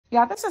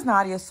Yeah, this is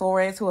Nadia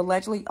Suarez, who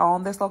allegedly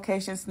owned this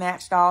location,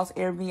 Snatched Dolls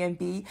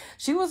Airbnb.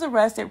 She was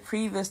arrested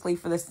previously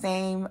for the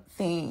same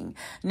thing.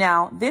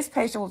 Now, this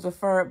patient was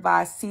referred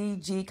by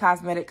CG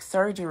Cosmetic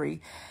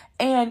Surgery.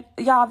 And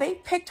y'all, they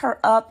picked her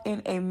up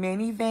in a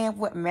minivan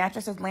with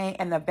mattresses laying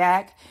in the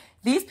back.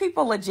 These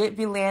people legit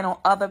be laying on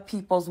other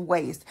people's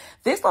waist.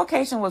 This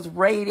location was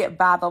raided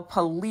by the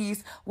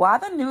police while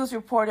the news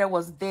reporter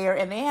was there,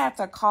 and they had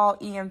to call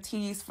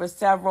EMTs for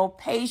several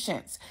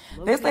patients.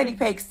 This lady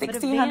paid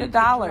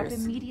 $1,600.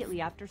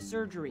 Immediately after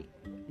surgery.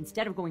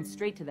 Instead of going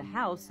straight to the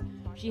house,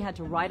 she had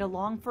to ride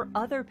along for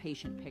other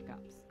patient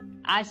pickups.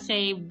 I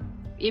say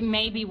it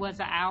maybe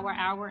was an hour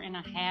and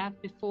a half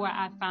before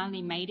I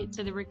finally made it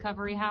to the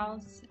recovery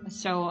house.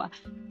 So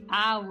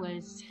I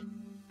was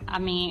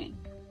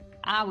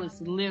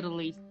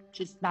literally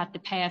just about to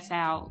pass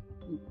out.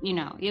 You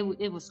know,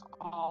 it was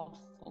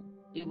awful.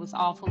 It was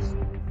awful.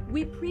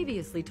 We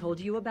previously told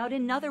you about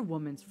another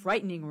woman's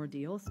frightening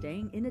ordeal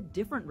staying in a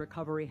different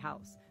recovery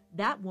house.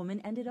 That woman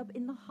ended up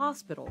in the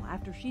hospital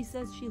after she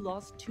says she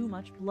lost too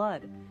much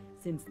blood.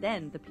 Since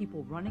then, the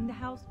people running the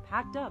house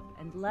packed up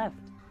and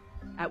left.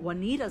 At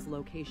Juanita's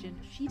location,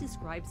 she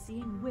described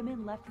seeing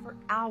women left for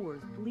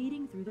hours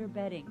bleeding through their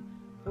bedding,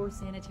 poor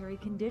sanitary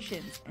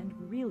conditions, and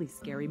really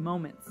scary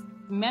moments.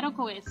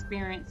 Medical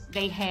experience,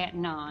 they had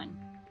none.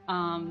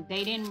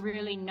 They didn't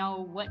really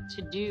know what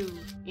to do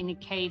in the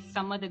case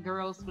some of the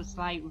girls was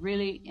like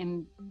really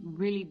in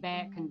really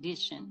bad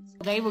conditions.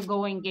 They would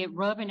go and get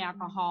rubbing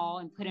alcohol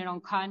and put it on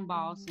cotton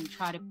balls and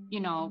try to,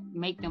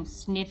 make them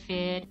sniff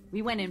it.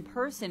 We went in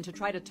person to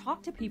try to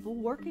talk to people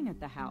working at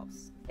the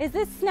house. Is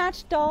this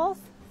Snatched Dolls?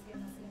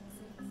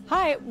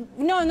 Hi,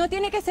 no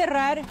tiene que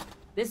cerrar.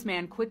 This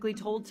man quickly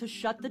told to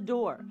shut the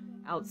door.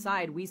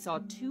 Outside, we saw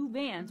 2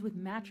 vans with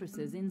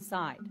mattresses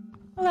inside.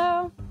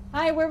 Hello.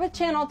 Hi, we're with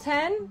Channel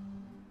 10.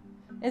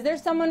 Is there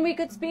someone we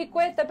could speak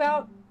with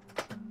about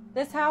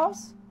this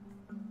house?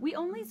 We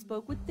only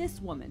spoke with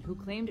this woman who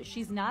claimed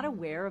she's not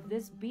aware of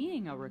this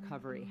being a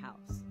recovery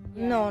house.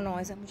 No,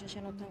 esas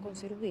muchachas no están con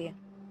cirugía.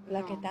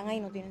 Las que están ahí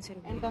no tienen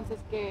cirugía. Entonces,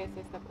 ¿qué es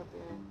esta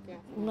propiedad? ¿Qué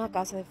hace? Una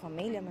casa de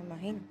familia, me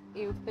imagino.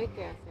 ¿Y usted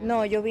qué hace?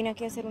 No, yo vine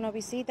aquí a hacer una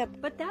visita.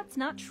 But that's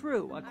not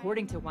true,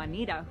 according to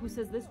Juanita, who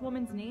says this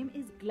woman's name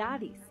is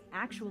Gladys,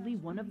 actually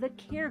one of the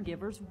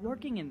caregivers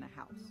working in the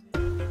house.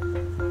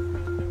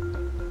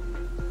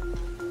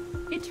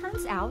 It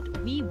turns out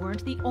we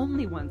weren't the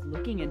only ones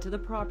looking into the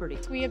property.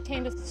 We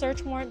obtained a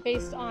search warrant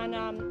based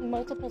on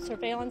multiple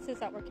surveillances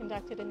that were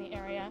conducted in the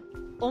area.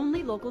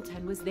 Only Local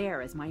 10 was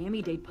there as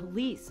Miami-Dade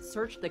police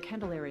searched the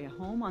Kendall area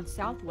home on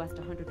Southwest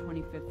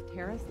 125th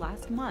Terrace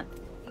last month.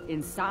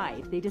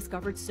 Inside, they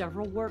discovered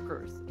several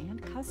workers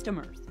and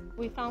customers.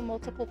 We found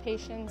multiple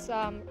patients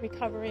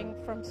recovering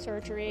from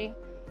surgery.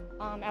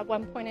 At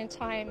one point in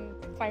time,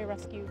 fire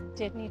rescue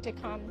did need to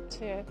come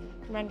to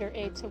render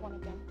aid to one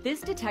of them.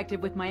 This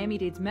detective with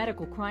Miami-Dade's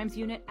Medical Crimes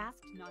Unit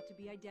asked not to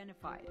be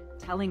identified,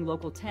 telling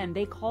Local 10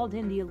 they called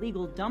in the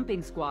illegal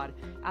dumping squad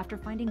after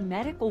finding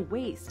medical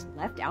waste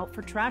left out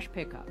for trash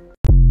pickup.